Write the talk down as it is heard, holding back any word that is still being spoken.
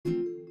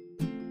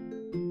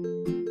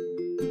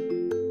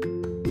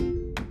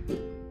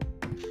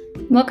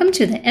Welcome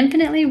to the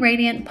Infinitely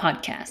Radiant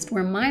podcast,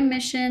 where my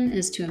mission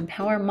is to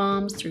empower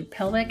moms through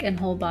pelvic and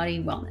whole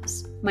body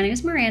wellness. My name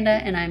is Miranda,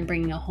 and I'm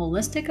bringing a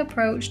holistic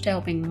approach to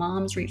helping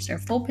moms reach their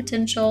full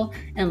potential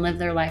and live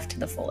their life to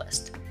the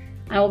fullest.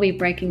 I will be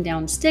breaking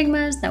down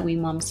stigmas that we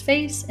moms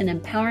face and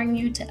empowering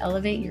you to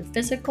elevate your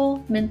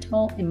physical,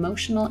 mental,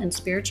 emotional, and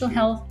spiritual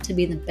health to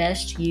be the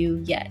best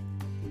you yet.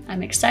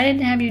 I'm excited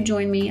to have you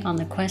join me on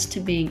the quest to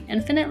being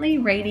infinitely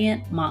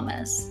radiant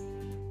mamas.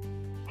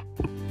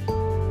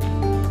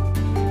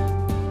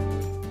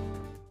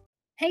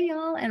 Hey,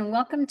 y'all, and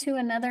welcome to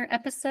another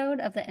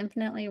episode of the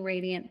Infinitely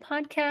Radiant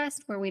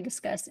podcast, where we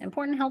discuss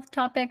important health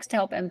topics to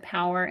help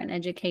empower and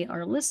educate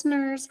our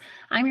listeners.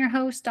 I'm your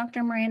host,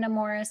 Dr. Miranda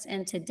Morris,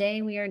 and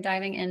today we are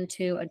diving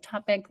into a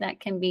topic that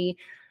can be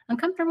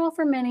uncomfortable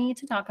for many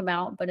to talk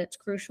about, but it's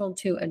crucial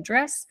to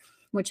address,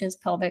 which is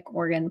pelvic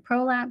organ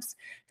prolapse.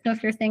 So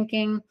if you're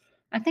thinking,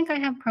 I think I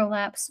have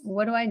prolapse,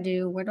 what do I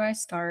do? Where do I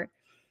start?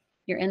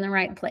 You're in the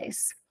right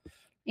place.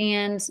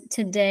 And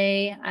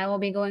today I will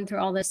be going through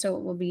all this, so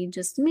it will be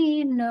just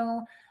me,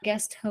 no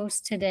guest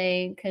host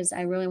today, because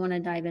I really want to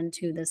dive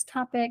into this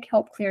topic,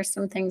 help clear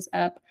some things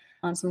up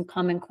on some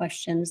common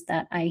questions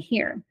that I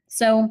hear.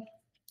 So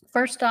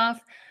first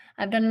off,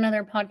 I've done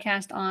another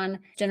podcast on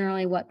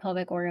generally what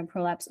pelvic organ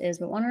prolapse is,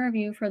 but want to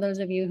review for those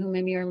of you who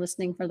maybe are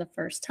listening for the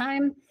first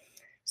time.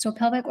 So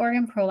pelvic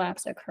organ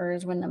prolapse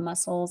occurs when the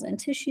muscles and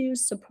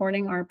tissues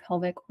supporting our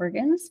pelvic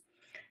organs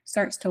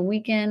starts to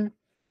weaken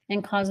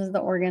and causes the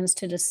organs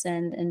to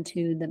descend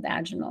into the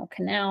vaginal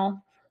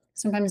canal,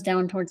 sometimes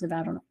down towards the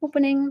vaginal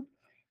opening.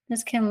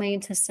 This can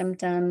lead to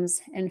symptoms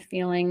and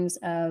feelings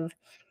of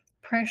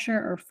pressure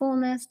or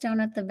fullness down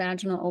at the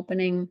vaginal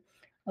opening,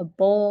 a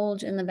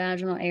bulge in the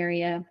vaginal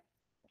area,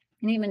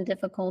 and even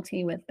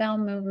difficulty with bowel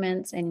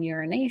movements and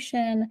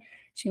urination.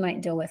 She might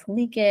deal with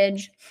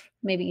leakage,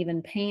 maybe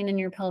even pain in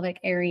your pelvic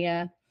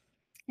area.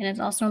 And it's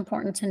also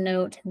important to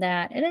note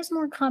that it is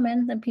more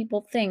common than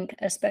people think,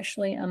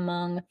 especially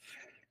among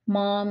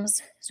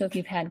moms. So if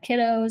you've had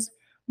kiddos,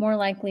 more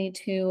likely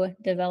to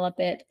develop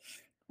it,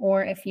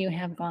 or if you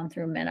have gone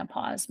through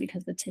menopause,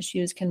 because the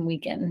tissues can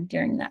weaken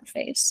during that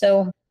phase.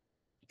 So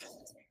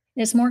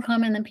it's more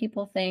common than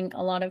people think.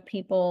 A lot of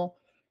people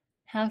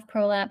have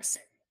prolapse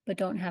but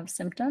don't have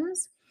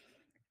symptoms.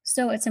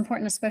 So it's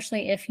important,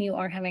 especially if you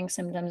are having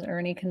symptoms or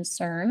any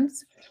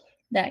concerns,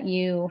 that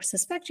you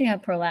suspect you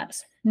have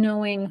prolapse,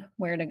 knowing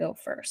where to go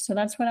first. So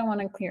that's what I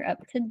want to clear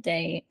up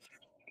today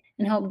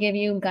and help give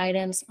you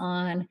guidance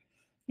on,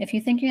 if you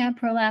think you have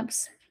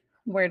prolapse,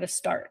 where to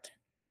start.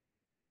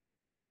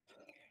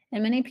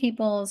 And many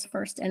people's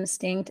first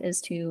instinct is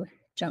to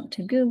jump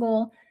to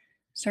Google,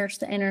 search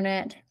the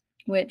internet,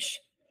 which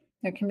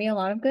there can be a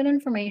lot of good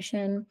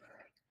information,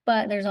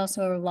 but there's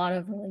also a lot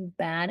of really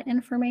bad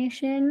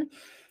information,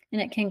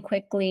 and it can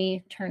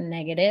quickly turn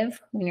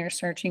negative when you're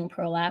searching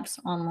prolapse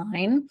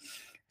online.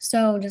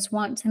 So just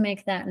want to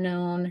make that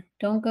known.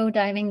 Don't go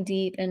diving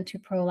deep into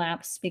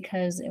prolapse,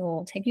 because it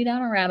will take you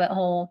down a rabbit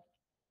hole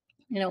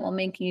and it will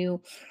make you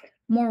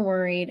more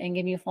worried and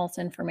give you false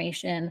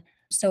information.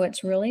 So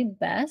it's really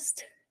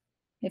best,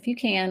 if you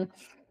can,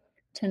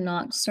 to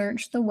not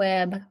search the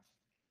web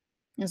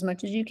as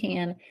much as you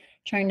can,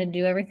 trying to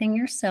do everything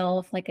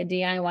yourself, like a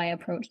DIY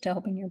approach to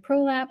helping your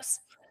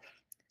prolapse.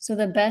 So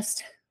the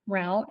best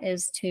route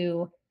is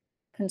to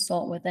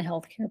consult with a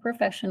healthcare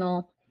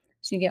professional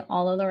so you get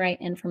all of the right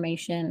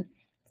information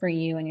for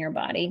you and your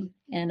body,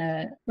 and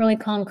a really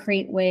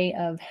concrete way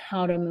of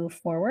how to move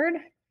forward.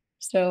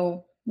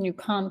 So you're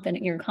confident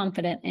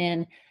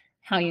in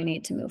how you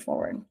need to move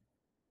forward.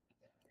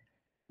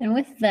 And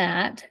with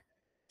that,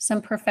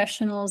 some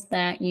professionals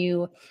that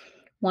you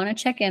want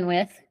to check in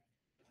with,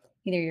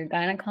 either your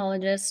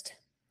gynecologist,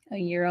 a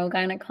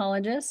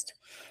urogynecologist,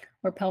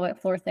 or pelvic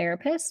floor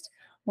therapist.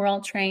 We're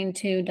all trained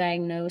to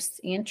diagnose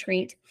and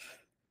treat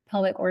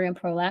pelvic organ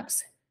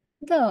prolapse.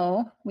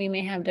 Though we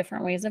may have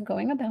different ways of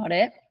going about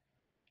it,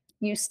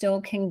 you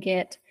still can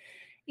get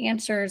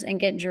answers and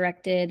get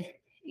directed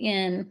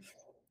in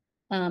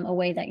a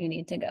way that you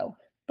need to go.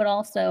 But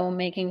also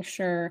making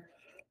sure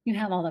you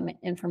have all the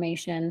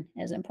information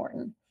is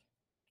important.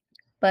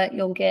 But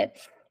you'll get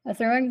a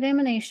thorough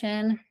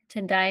examination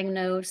to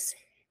diagnose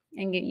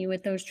and get you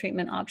with those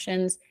treatment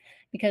options,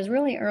 because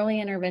really early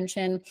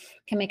intervention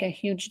can make a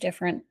huge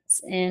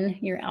difference in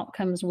your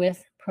outcomes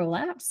with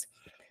prolapse.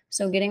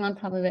 So getting on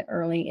top of it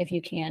early, if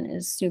you can,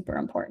 is super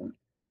important.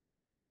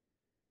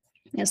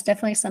 It's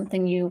definitely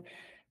something you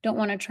don't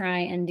want to try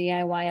in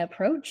DIY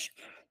approach,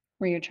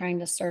 where you're trying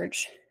to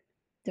search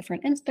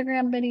different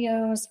Instagram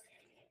videos,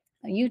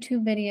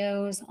 YouTube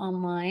videos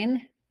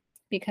online,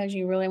 because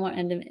you really want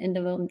an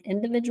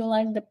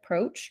individualized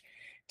approach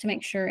to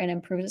make sure it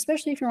improves,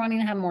 especially if you're wanting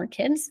to have more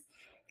kids.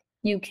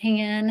 You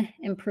can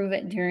improve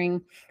it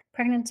during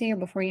pregnancy or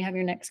before you have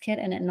your next kid,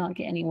 and it not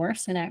get any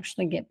worse and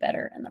actually get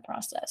better in the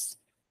process.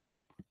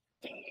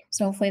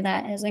 So hopefully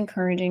that is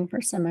encouraging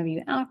for some of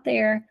you out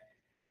there.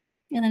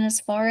 And then as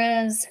far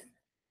as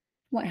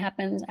what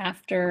happens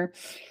after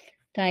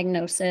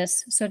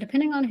diagnosis, so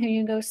depending on who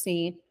you go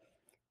see,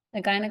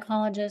 A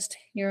gynecologist,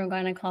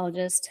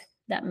 urogynecologist,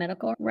 that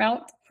medical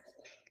route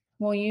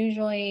will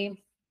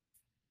usually,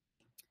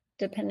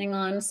 depending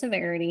on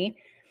severity,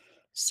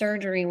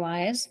 surgery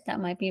wise, that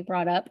might be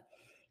brought up.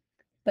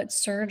 But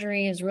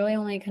surgery is really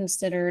only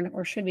considered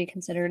or should be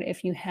considered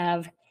if you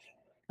have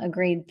a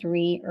grade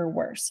 3 or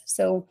worse.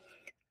 So,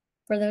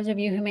 for those of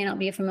you who may not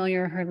be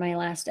familiar, heard my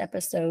last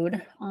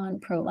episode on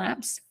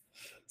prolapse,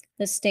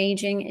 the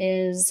staging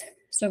is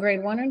so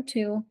grade 1 and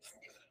 2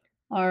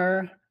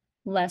 are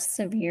less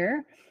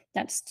severe.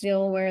 That's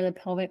still where the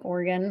pelvic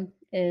organ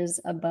is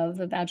above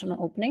the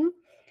vaginal opening.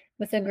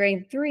 With a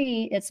grade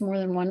 3, it's more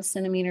than 1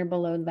 centimeter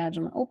below the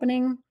vaginal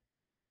opening.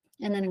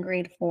 And then a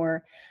grade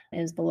 4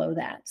 is below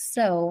that.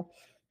 So,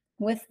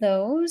 with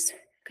those,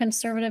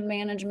 conservative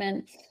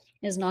management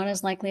is not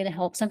as likely to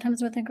help.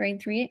 Sometimes with a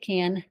grade 3, it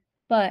can,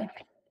 but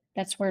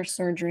that's where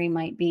surgery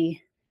might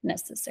be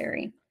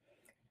necessary.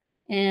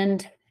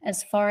 And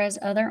as far as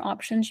other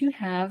options you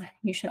have,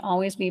 you should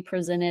always be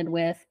presented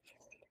with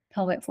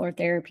pelvic floor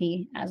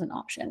therapy as an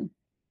option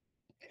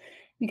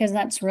because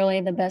that's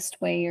really the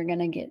best way you're going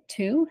to get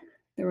to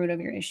the root of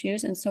your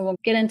issues. And so we'll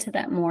get into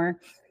that more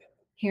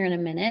here in a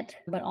minute.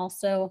 But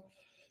also,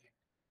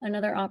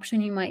 another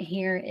option you might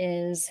hear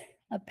is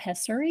a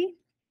pessary,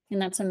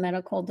 and that's a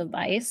medical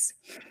device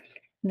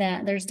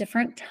that there's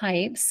different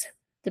types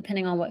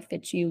depending on what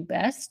fits you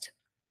best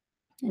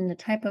and the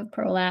type of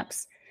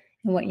prolapse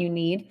and what you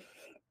need.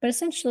 But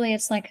essentially,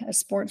 it's like a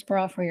sports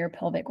bra for your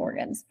pelvic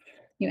organs.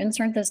 You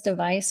insert this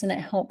device and it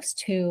helps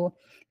to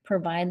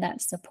provide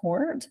that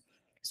support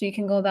so you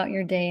can go about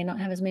your day and not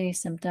have as many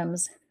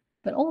symptoms.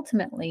 But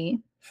ultimately,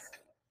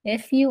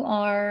 if you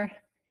are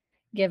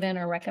given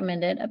or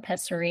recommended a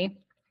pessary,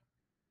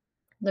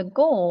 the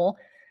goal,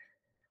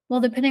 well,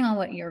 depending on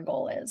what your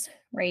goal is,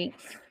 right?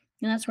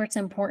 And that's where it's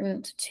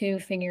important to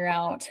figure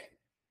out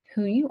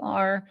who you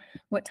are,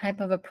 what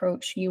type of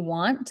approach you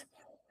want,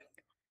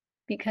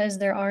 because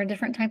there are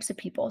different types of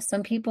people.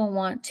 Some people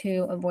want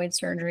to avoid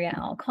surgery at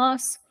all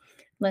costs,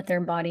 let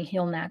their body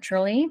heal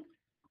naturally,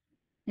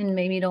 and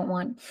maybe don't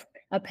want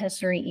a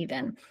pessary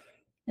even.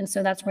 And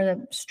so that's where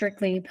the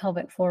strictly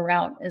pelvic floor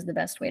route is the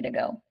best way to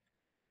go.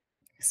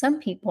 Some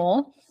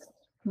people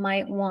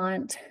might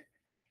want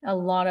a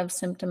lot of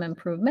symptom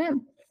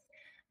improvement,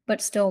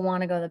 but still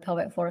want to go the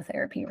pelvic floor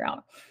therapy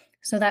route.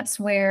 So that's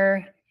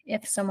where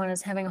if someone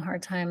is having a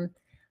hard time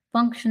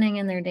functioning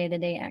in their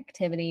day-to-day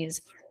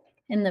activities,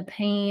 and the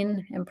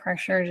pain and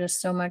pressure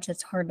just so much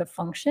it's hard to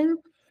function,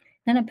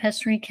 then a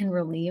pessary can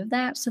relieve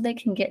that so they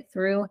can get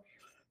through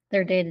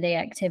their day-to-day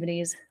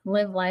activities,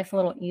 live life a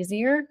little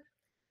easier.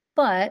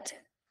 But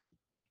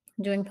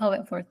doing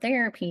pelvic floor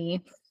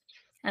therapy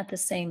at the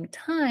same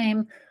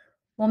time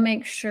will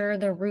make sure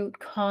the root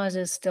cause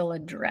is still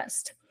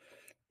addressed.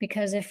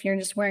 Because if you're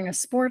just wearing a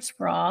sports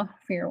bra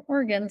for your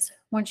organs,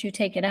 once you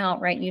take it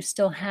out, right, you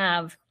still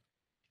have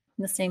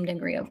the same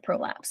degree of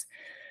prolapse.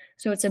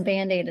 So it's a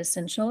band-aid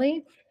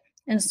essentially.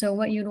 And so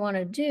what you'd want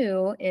to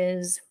do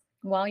is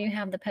while you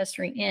have the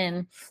pessary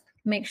in,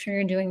 make sure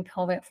you're doing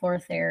pelvic floor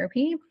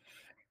therapy,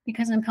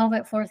 because in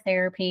pelvic floor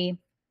therapy,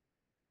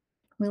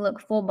 we look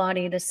full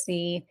body to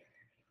see,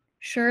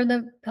 sure,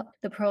 the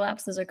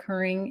prolapse is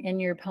occurring in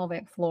your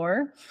pelvic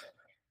floor,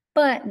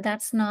 but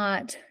that's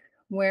not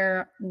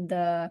where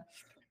the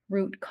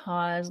root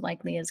cause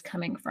likely is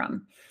coming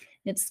from.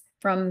 It's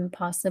from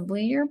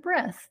possibly your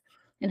breath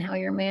and how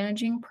you're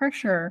managing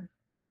pressure,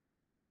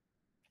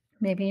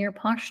 maybe your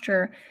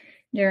posture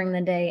during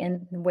the day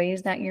and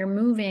ways that you're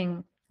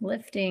moving,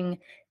 lifting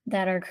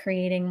that are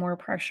creating more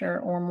pressure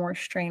or more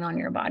strain on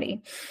your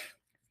body.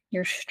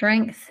 Your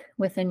strength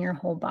within your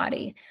whole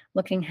body,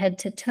 looking head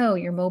to toe,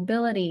 your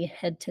mobility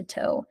head to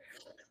toe,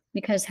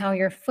 because how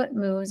your foot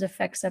moves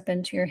affects up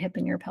into your hip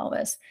and your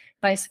pelvis.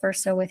 Vice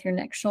versa with your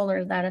neck,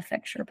 shoulder, that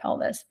affects your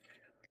pelvis.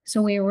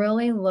 So we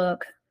really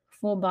look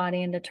full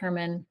body and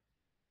determine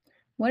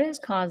what is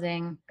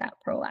causing that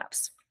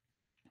prolapse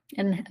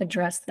and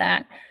address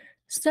that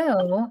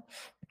so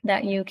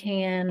that you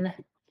can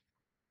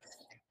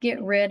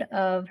get rid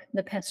of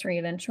the pessary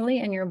eventually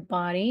and your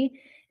body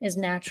is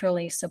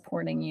naturally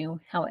supporting you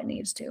how it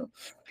needs to.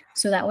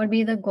 So that would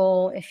be the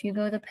goal if you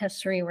go the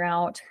pessary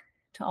route,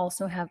 to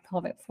also have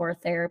pelvic floor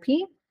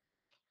therapy.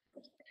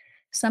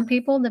 Some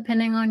people,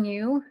 depending on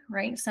you,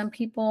 right? Some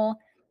people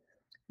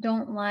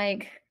don't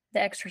like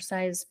the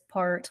exercise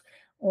part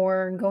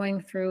or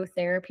going through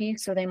therapy,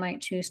 so they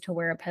might choose to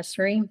wear a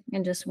pessary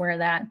and just wear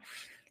that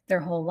their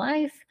whole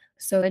life.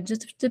 So it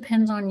just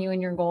depends on you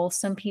and your goals.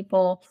 Some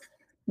people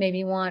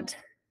maybe want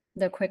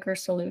the quicker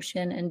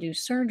solution and do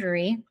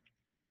surgery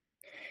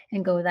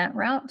and go that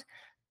route.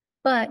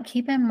 But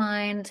keep in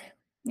mind,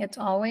 it's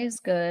always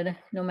good,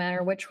 no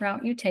matter which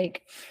route you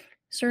take,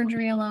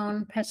 surgery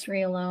alone,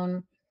 pessary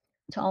alone,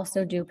 to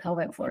also do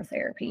pelvic floor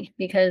therapy.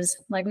 Because,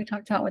 like we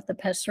talked about with the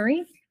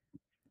pessary,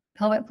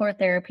 pelvic floor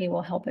therapy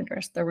will help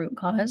address the root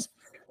cause.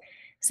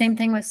 Same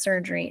thing with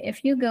surgery.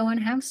 If you go and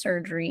have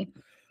surgery,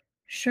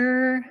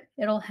 sure,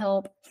 it'll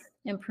help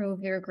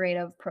improve your grade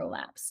of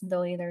prolapse.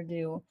 They'll either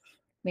do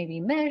maybe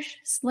mesh,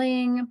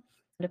 sling,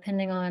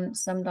 Depending on,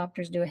 some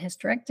doctors do a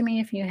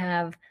hysterectomy if you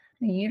have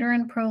a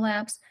uterine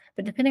prolapse,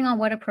 but depending on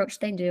what approach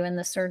they do, and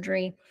the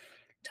surgery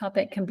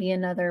topic can be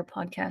another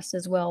podcast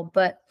as well.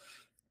 But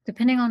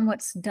depending on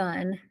what's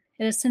done,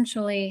 it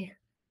essentially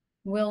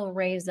will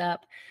raise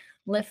up,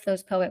 lift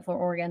those pelvic floor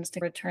organs to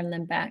return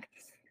them back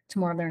to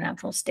more of their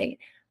natural state.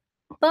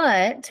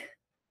 But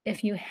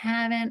if you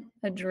haven't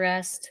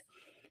addressed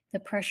the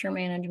pressure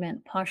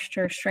management,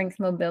 posture, strength,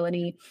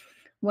 mobility,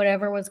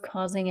 whatever was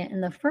causing it in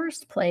the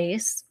first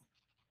place,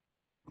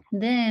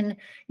 then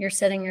you're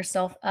setting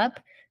yourself up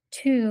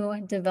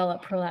to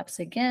develop prolapse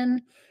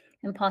again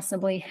and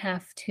possibly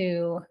have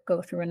to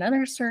go through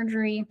another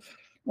surgery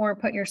or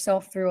put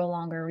yourself through a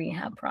longer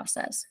rehab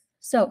process.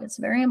 So it's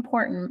very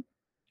important,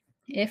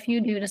 if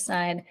you do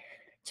decide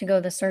to go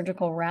the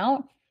surgical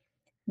route,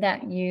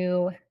 that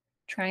you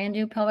try and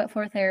do pelvic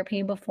floor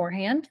therapy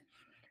beforehand.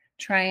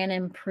 Try and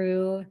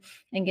improve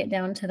and get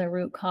down to the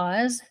root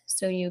cause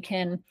so you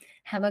can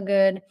have a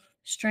good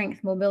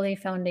strength, mobility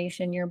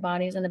foundation. Your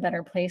body's in a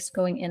better place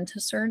going into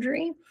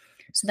surgery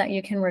so that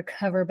you can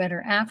recover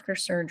better after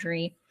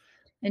surgery,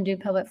 and do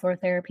pelvic floor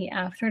therapy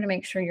after to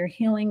make sure you're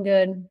healing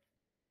good,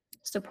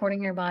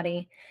 supporting your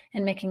body,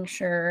 and making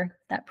sure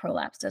that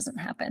prolapse doesn't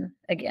happen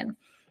again.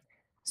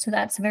 So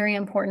that's very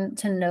important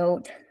to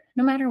note.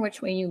 No matter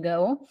which way you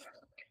go,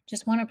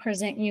 just want to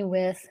present you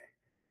with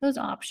those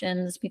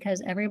options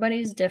because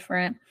everybody's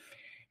different.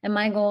 And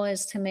my goal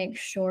is to make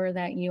sure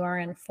that you are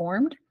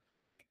informed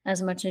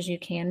as much as you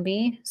can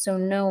be. So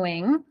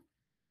knowing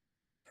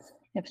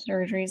if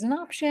surgery is an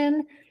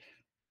option,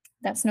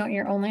 that's not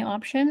your only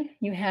option.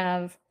 You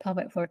have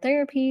pelvic floor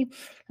therapy,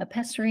 a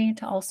pessary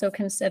to also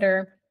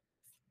consider.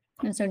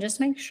 And so just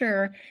make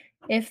sure,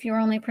 if you're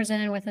only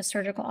presented with a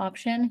surgical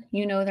option,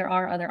 you know there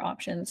are other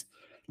options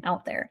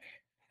out there.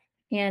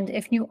 And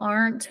if you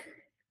aren't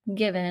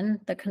given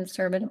the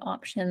conservative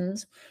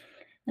options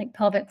like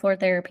pelvic floor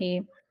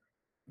therapy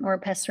or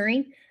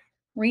pessary,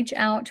 reach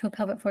out to a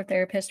pelvic floor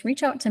therapist,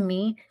 reach out to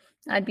me.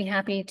 I'd be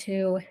happy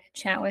to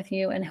chat with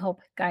you and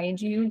help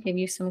guide you, give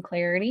you some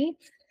clarity,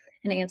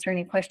 and answer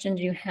any questions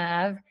you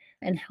have,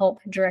 and help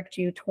direct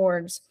you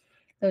towards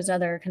those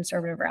other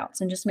conservative routes.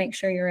 And just make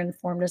sure you're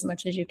informed as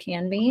much as you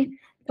can be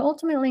to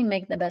ultimately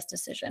make the best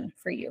decision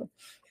for you.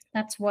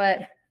 That's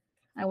what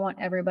I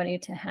want everybody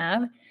to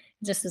have,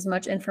 just as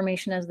much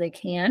information as they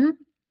can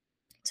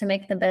to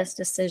make the best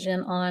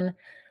decision on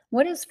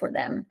what is for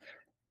them.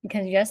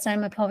 Because yes,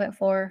 I'm a pelvic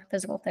floor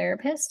physical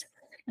therapist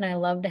and I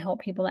love to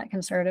help people that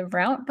conservative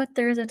route, but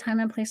there's a time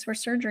and place for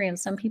surgery and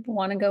some people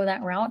want to go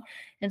that route.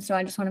 And so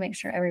I just want to make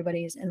sure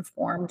everybody is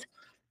informed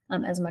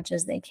as much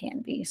as they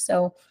can be.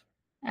 So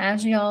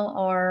as y'all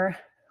are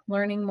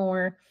learning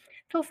more,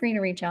 feel free to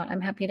reach out.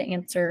 I'm happy to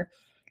answer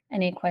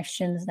any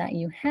questions that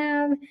you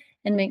have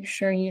and make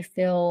sure you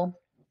feel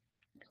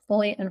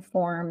fully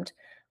informed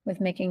with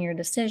making your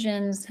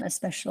decisions,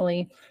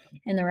 especially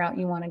in the route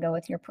you want to go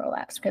with your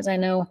prolapse. Because I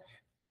know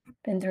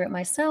I've been through it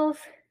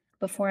myself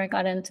before I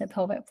got into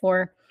pelvic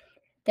floor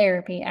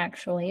therapy,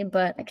 actually,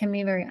 but it can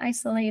be very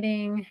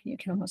isolating. You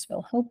can almost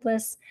feel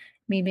hopeless.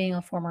 Me being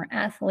a former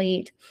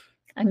athlete,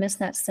 I miss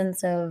that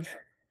sense of,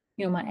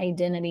 my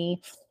identity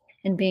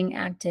and being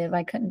active.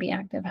 I couldn't be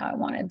active how I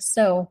wanted.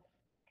 So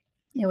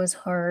it was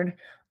hard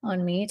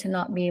on me to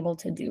not be able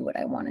to do what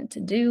I wanted to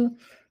do.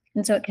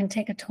 And so it can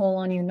take a toll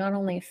on you, not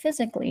only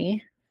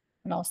physically,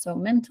 but also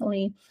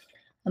mentally,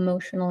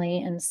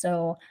 emotionally. And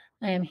so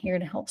I am here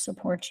to help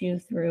support you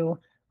through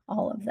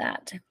all of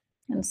that.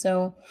 And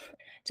so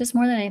just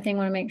more than anything, I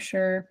want to make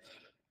sure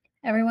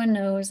everyone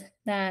knows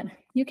that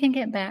you can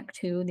get back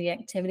to the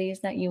activities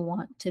that you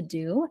want to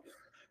do.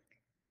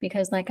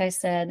 Because like I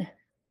said,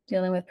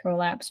 dealing with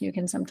prolapse, you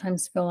can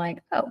sometimes feel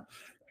like, oh,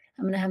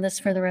 I'm going to have this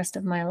for the rest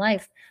of my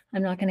life.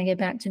 I'm not going to get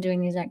back to doing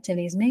these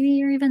activities. Maybe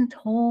you're even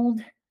told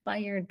by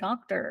your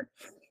doctor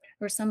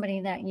or somebody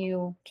that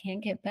you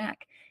can't get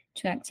back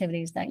to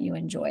activities that you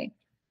enjoy.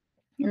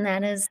 And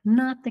that is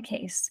not the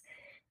case.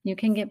 You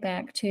can get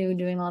back to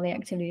doing all the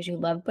activities you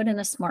love, but in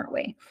a smart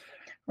way,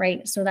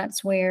 right? So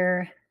that's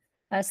where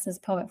us as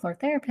pelvic floor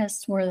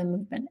therapists, we're the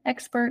movement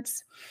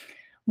experts.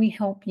 We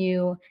help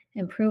you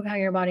improve how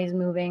your body's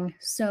moving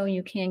so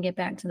you can get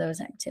back to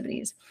those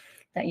activities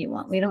that you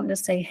want. We don't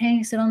just say,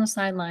 hey, sit on the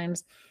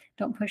sidelines,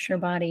 don't push your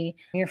body,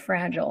 you're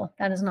fragile.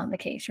 That is not the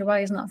case. Your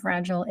body is not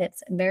fragile.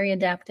 It's very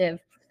adaptive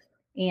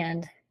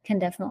and can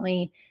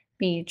definitely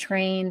be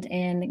trained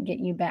and get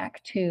you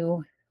back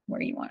to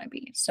where you want to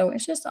be. So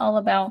it's just all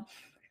about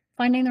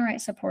finding the right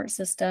support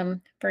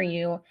system for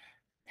you,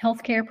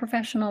 healthcare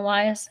professional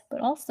wise, but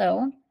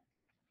also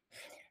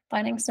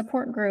finding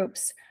support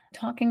groups,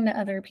 talking to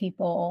other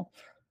people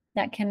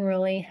that can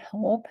really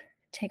help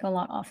take a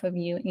lot off of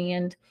you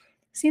and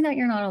see that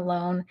you're not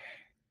alone.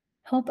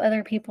 Help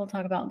other people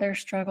talk about their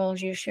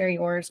struggles, you share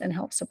yours, and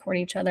help support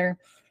each other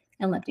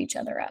and lift each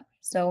other up.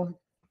 So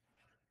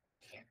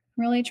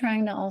really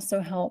trying to also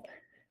help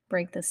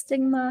break the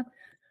stigma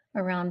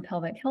around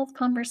pelvic health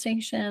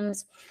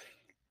conversations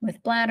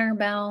with bladder,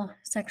 bowel,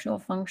 sexual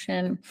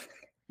function,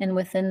 and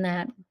within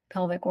that,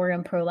 pelvic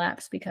organ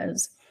prolapse,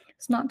 because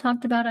it's not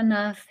talked about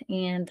enough,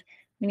 and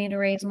we need to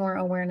raise more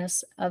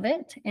awareness of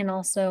it, and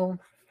also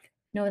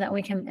know that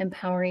we can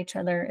empower each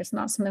other. It's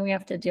not something we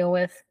have to deal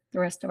with the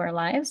rest of our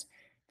lives.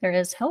 There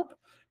is help,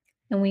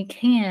 and we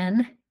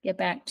can get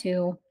back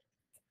to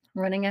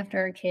running after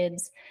our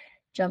kids,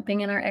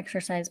 jumping in our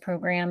exercise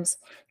programs,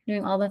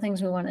 doing all the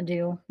things we want to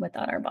do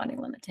without our body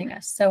limiting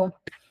us. So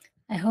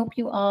I hope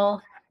you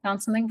all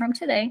found something from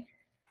today.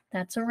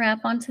 That's a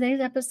wrap on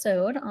today's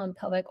episode on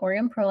pelvic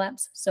organ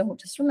prolapse. So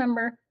just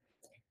remember,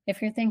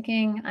 if you're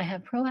thinking, I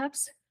have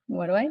prolapse,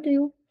 what do I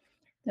do?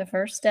 The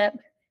first step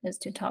is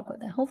to talk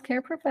with a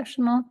healthcare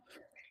professional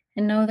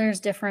and know there's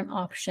different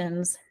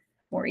options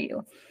for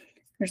you.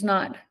 There's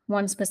not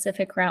one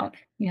specific route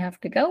you have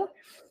to go.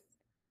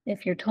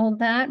 If you're told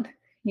that,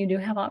 you do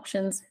have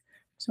options.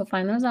 So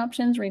find those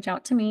options, reach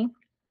out to me.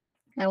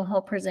 I will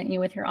help present you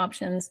with your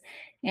options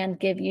and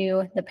give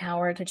you the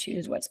power to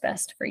choose what's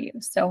best for you.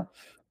 So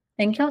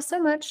thank y'all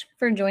so much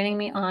for joining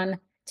me on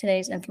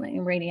today's Infinitely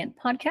Radiant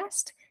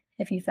podcast.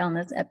 If you found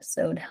this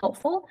episode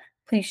helpful,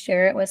 please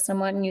share it with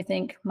someone you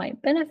think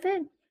might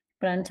benefit.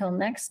 But until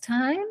next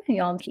time,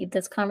 y'all keep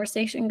this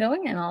conversation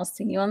going, and I'll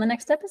see you on the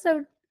next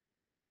episode.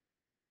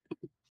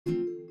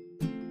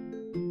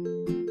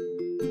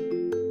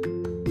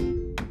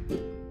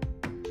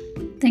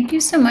 Thank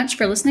you so much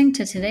for listening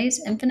to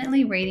today's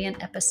Infinitely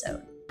Radiant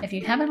episode. If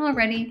you haven't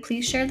already,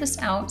 please share this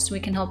out so we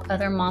can help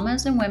other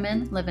mamas and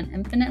women live an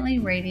infinitely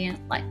radiant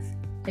life.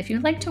 If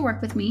you'd like to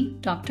work with me,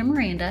 Dr.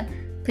 Miranda,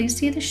 please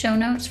see the show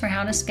notes for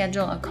how to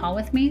schedule a call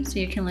with me so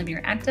you can live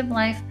your active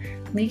life,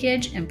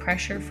 leakage, and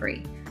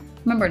pressure-free.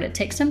 Remember to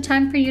take some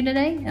time for you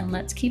today, and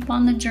let's keep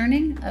on the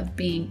journey of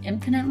being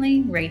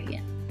infinitely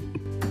radiant.